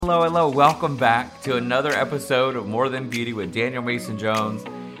Hello, hello. Welcome back to another episode of More Than Beauty with Daniel Mason Jones.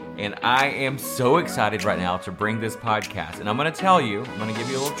 And I am so excited right now to bring this podcast. And I'm going to give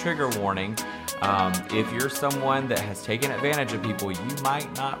you a little trigger warning. If you're someone that has taken advantage of people, you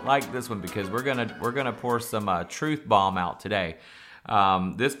might not like this one because we're gonna pour some truth bomb out today.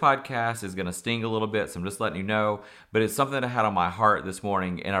 This podcast is going to sting a little bit, so I'm just letting you know, but it's something that I had on my heart this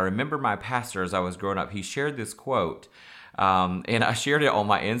morning. And I remember my pastor, as I was growing up, he shared this quote. And I shared it on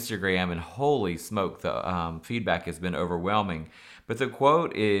my Instagram, and holy smoke, the feedback has been overwhelming. But the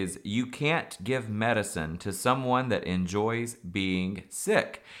quote is, "You can't give medicine to someone that enjoys being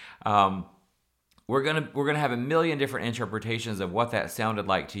sick." We're gonna have a million different interpretations of what that sounded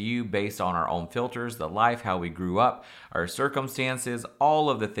like to you based on our own filters, the life, how we grew up, our circumstances, all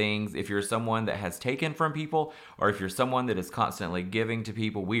of the things. If you're someone that has taken from people, or if you're someone that is constantly giving to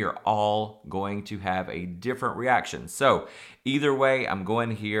people, we are all going to have a different reaction. So either way, I'm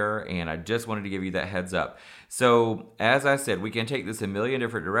going here, and I just wanted to give you that heads up. So as I said, we can take this a million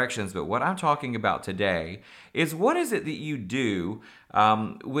different directions, but what I'm talking about today is, what is it that you do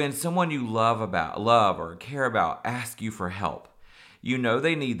when someone you love or care about asks you for help? You know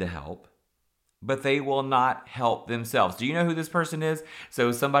they need the help, but they will not help themselves. Do you know who this person is?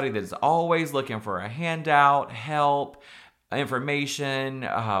 So somebody that's always looking for a handout, help, information,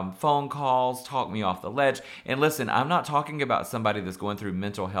 phone calls, talk me off the ledge. And listen, I'm not talking about somebody that's going through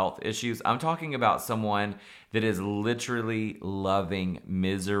mental health issues. I'm talking about someone that is literally loving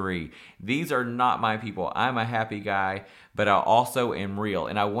misery. These are not my people. I'm a happy guy, but I also am real.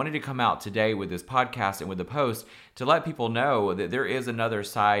 And I wanted to come out today with this podcast and with the post to let people know that there is another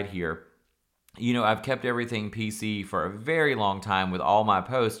side here. You know, I've kept everything PC for a very long time with all my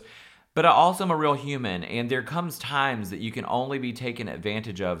posts, but I also am a real human, and there comes times that you can only be taken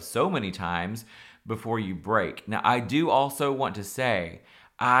advantage of so many times before you break. Now, I do also want to say,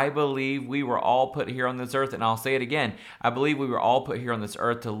 I believe we were all put here on this earth, and I'll say it again, I believe we were all put here on this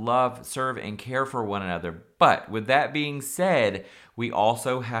earth to love, serve, and care for one another. But with that being said, we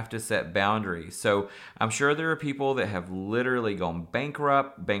also have to set boundaries. So I'm sure there are people that have literally gone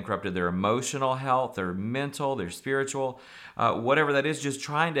bankrupted their emotional health, their mental, their spiritual, whatever that is, just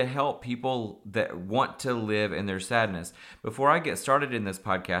trying to help people that want to live in their sadness. Before I get started in this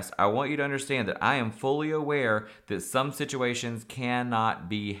podcast, I want you to understand that I am fully aware that some situations cannot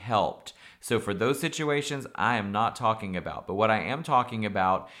be helped. So for those situations, I am not talking about. But what I am talking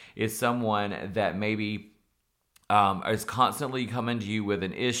about is someone that maybe is constantly coming to you with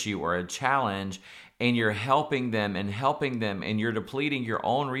an issue or a challenge, and you're helping them, and you're depleting your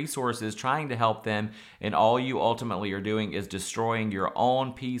own resources trying to help them, and all you ultimately are doing is destroying your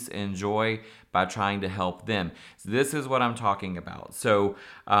own peace and joy by trying to help them. So this is what I'm talking about. So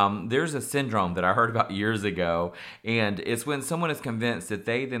there's a syndrome that I heard about years ago, and it's when someone is convinced that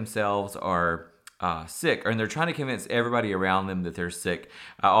they themselves are sick, and they're trying to convince everybody around them that they're sick.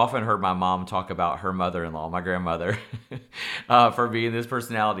 I often heard my mom talk about her mother-in-law, my grandmother, for being this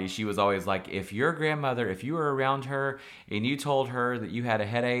personality. She was always like, if your grandmother, if you were around her and you told her that you had a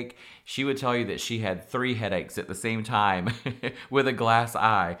headache, she would tell you that she had 3 headaches at the same time with a glass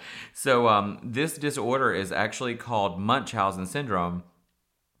eye. So this disorder is actually called Munchausen syndrome.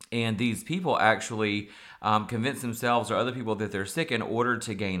 And these people actually convince themselves or other people that they're sick in order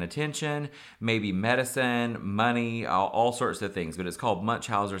to gain attention, maybe medicine, money, all sorts of things. But it's called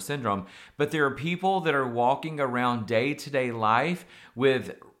Munchausen syndrome. But there are people that are walking around day-to-day life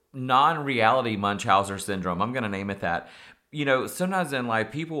with non-reality Munchausen syndrome. I'm going to name it that. You know, sometimes in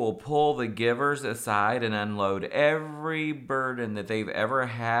life, people will pull the givers aside and unload every burden that they've ever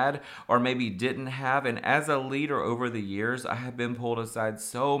had or maybe didn't have. And as a leader over the years, I have been pulled aside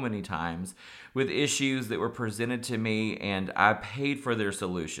so many times with issues that were presented to me, and I paid for their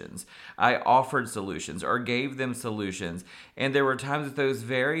solutions. I offered solutions or gave them solutions. And there were times that those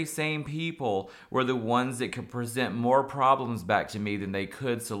very same people were the ones that could present more problems back to me than they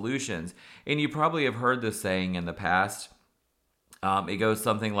could solutions. And you probably have heard this saying in the past. It goes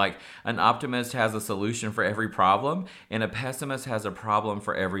something like, an optimist has a solution for every problem, and a pessimist has a problem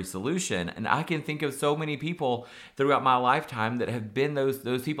for every solution. And I can think of so many people throughout my lifetime that have been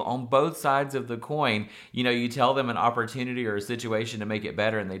those people on both sides of the coin. You know, you tell them an opportunity or a situation to make it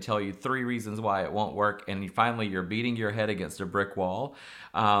better, and they tell you 3 reasons why it won't work, and finally you're beating your head against a brick wall.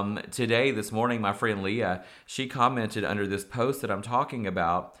 This morning, my friend Leah, she commented under this post that I'm talking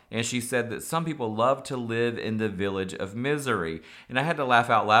about, and she said that some people love to live in the village of misery. And I had to laugh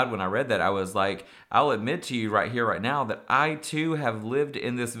out loud when I read that. I was like, I'll admit to you right here, right now, that I too have lived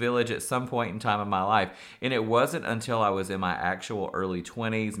in this village at some point in time in my life. And it wasn't until I was in my actual early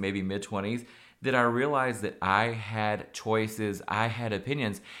 20s, maybe mid 20s, that I realized that I had choices, I had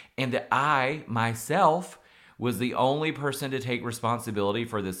opinions, and that I, myself, was the only person to take responsibility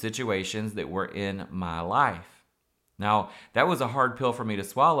for the situations that were in my life. Now, that was a hard pill for me to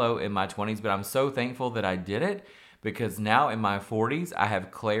swallow in my 20s, but I'm so thankful that I did it because now in my 40s, I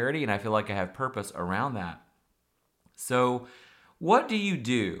have clarity and I feel like I have purpose around that. So, what do you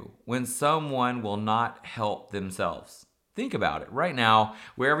do when someone will not help themselves? Think about it. Right now,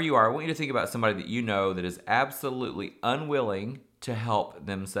 wherever you are, I want you to think about somebody that you know that is absolutely unwilling to help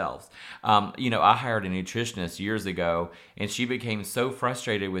themselves. I hired a nutritionist years ago, and she became so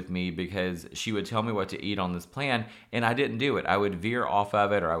frustrated with me because she would tell me what to eat on this plan, and I didn't do it. I would veer off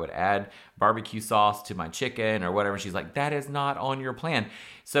of it, or I would add barbecue sauce to my chicken or whatever. She's like, that is not on your plan.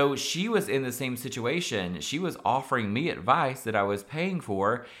 So she was in the same situation. She was offering me advice that I was paying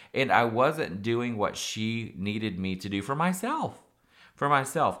for, and I wasn't doing what she needed me to do for myself.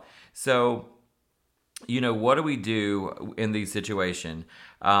 So, what do we do in these situations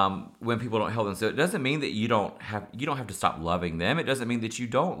when people don't help them? So it doesn't mean that you don't have to stop loving them. It doesn't mean that you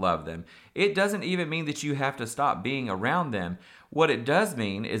don't love them. It doesn't even mean that you have to stop being around them. What it does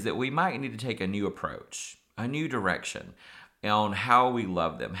mean is that we might need to take a new approach, a new direction on how we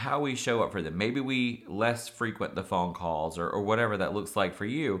love them, how we show up for them. Maybe we less frequent the phone calls or whatever that looks like for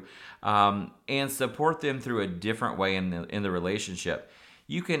you, and support them through a different way in the relationship.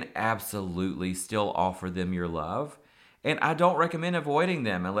 You can absolutely still offer them your love. And I don't recommend avoiding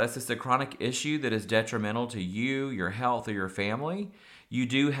them unless it's a chronic issue that is detrimental to you, your health, or your family. You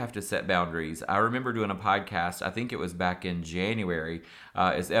do have to set boundaries. I remember doing a podcast, I think it was back in January,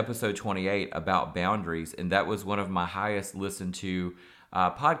 it's episode 28 about boundaries. And that was one of my highest listened to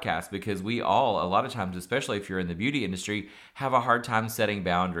podcast because we all, a lot of times, especially if you're in the beauty industry, have a hard time setting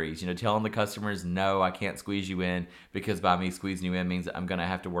boundaries. Telling the customers, no, I can't squeeze you in because by me squeezing you in means I'm going to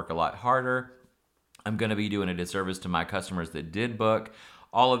have to work a lot harder. I'm going to be doing a disservice to my customers that did book.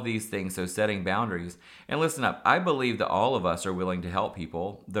 All of these things, so setting boundaries. And listen up, I believe that all of us are willing to help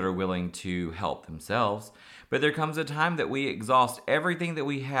people that are willing to help themselves. But there comes a time that we exhaust everything that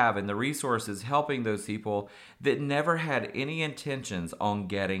we have and the resources helping those people that never had any intentions on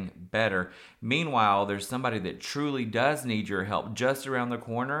getting better. Meanwhile, there's somebody that truly does need your help just around the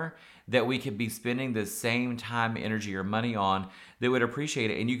corner that we could be spending the same time, energy, or money on that would appreciate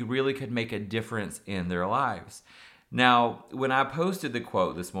it, and you really could make a difference in their lives. Now, when I posted the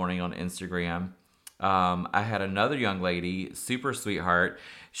quote this morning on Instagram, I had another young lady, super sweetheart.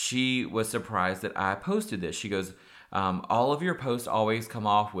 She was surprised that I posted this. She goes, all of your posts always come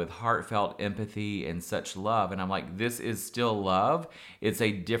off with heartfelt empathy and such love. And I'm like, this is still love. It's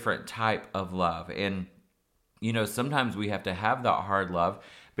a different type of love. And, sometimes we have to have that hard love.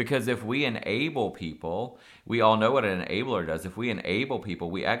 Because if we enable people, we all know what an enabler does. If we enable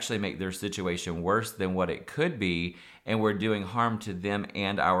people, we actually make their situation worse than what it could be, and we're doing harm to them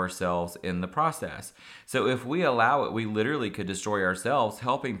and ourselves in the process. So if we allow it, we literally could destroy ourselves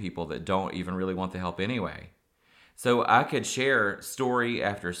helping people that don't even really want the help anyway. So I could share story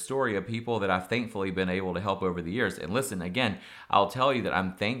after story of people that I've thankfully been able to help over the years. And listen, again, I'll tell you that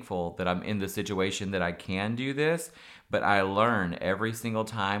I'm thankful that I'm in the situation that I can do this, but I learn every single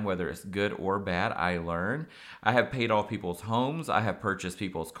time, whether it's good or bad, I learn. I have paid off people's homes. I have purchased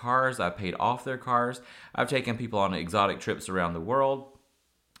people's cars. I've paid off their cars. I've taken people on exotic trips around the world.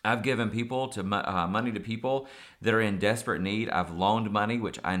 I've given money to people that are in desperate need. I've loaned money,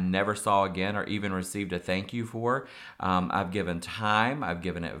 which I never saw again or even received a thank you for. I've given time. I've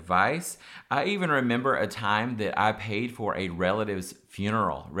given advice. I even remember a time that I paid for a relative's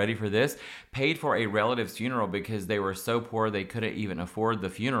funeral. Ready for this? Paid for a relative's funeral because they were so poor they couldn't even afford the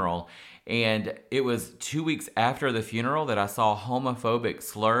funeral. And it was 2 weeks after the funeral that I saw homophobic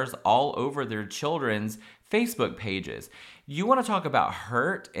slurs all over their children's Facebook pages. You want to talk about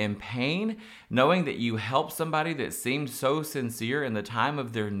hurt and pain, knowing that you helped somebody that seemed so sincere in the time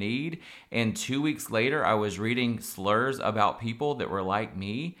of their need, and 2 weeks later I was reading slurs about people that were like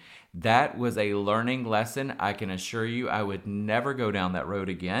me. That was a learning lesson. I can assure you I would never go down that road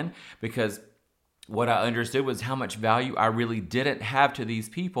again, because what I understood was how much value I really didn't have to these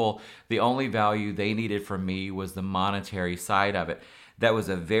people. The only value they needed from me was the monetary side of it. That was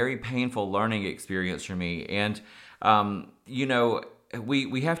a very painful learning experience for me. And,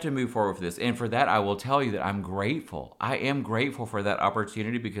 we have to move forward with this. And for that, I will tell you that I'm grateful. I am grateful for that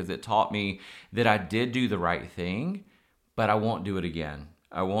opportunity because it taught me that I did do the right thing, but I won't do it again.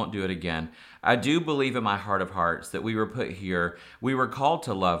 I won't do it again. I do believe in my heart of hearts that we were put here. We were called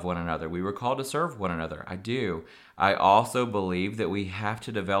to love one another. We were called to serve one another. I do. I also believe that we have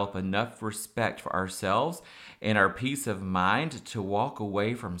to develop enough respect for ourselves and our peace of mind to walk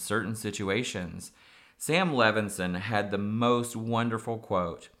away from certain situations. Sam Levinson had the most wonderful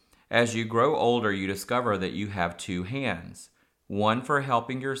quote. As you grow older, you discover that you have two hands, one for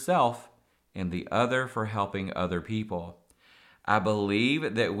helping yourself and the other for helping other people. I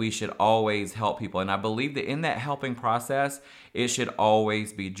believe that we should always help people, and I believe that in that helping process, it should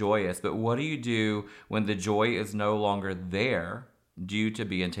always be joyous. But what do you do when the joy is no longer there due to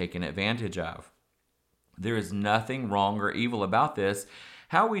being taken advantage of? There is nothing wrong or evil about this.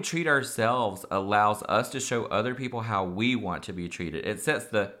 How we treat ourselves allows us to show other people how we want to be treated. It sets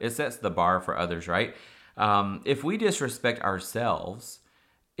the bar for others, right? If we disrespect ourselves,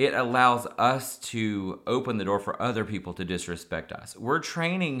 it allows us to open the door for other people to disrespect us. We're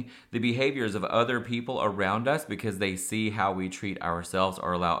training the behaviors of other people around us because they see how we treat ourselves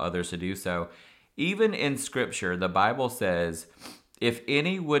or allow others to do so. Even in Scripture, the Bible says, if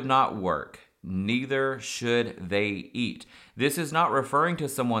any would not work, neither should they eat. This is not referring to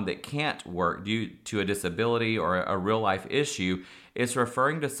someone that can't work due to a disability or a real life issue. It's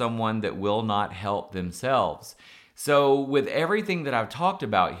referring to someone that will not help themselves. So with everything that I've talked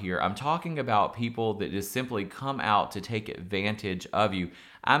about here, I'm talking about people that just simply come out to take advantage of you.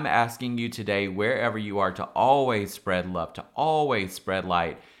 I'm asking you today, wherever you are, to always spread love, to always spread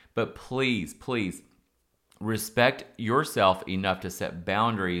light. But please, please, respect yourself enough to set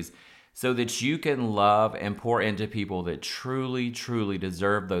boundaries so that you can love and pour into people that truly, truly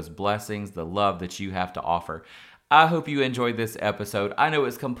deserve those blessings, the love that you have to offer. I hope you enjoyed this episode. I know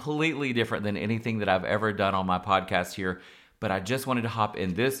it's completely different than anything that I've ever done on my podcast here, but I just wanted to hop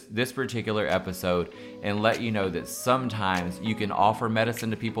in this particular episode and let you know that sometimes you can offer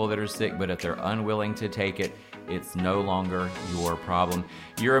medicine to people that are sick, but if they're unwilling to take it, it's no longer your problem.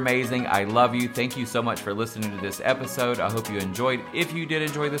 You're amazing. I love you. Thank you so much for listening to this episode. I hope you enjoyed. If you did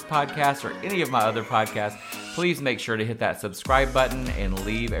enjoy this podcast or any of my other podcasts, please make sure to hit that subscribe button and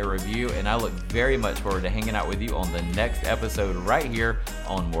leave a review. And I look very much forward to hanging out with you on the next episode right here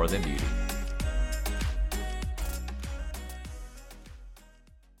on More Than Beauty.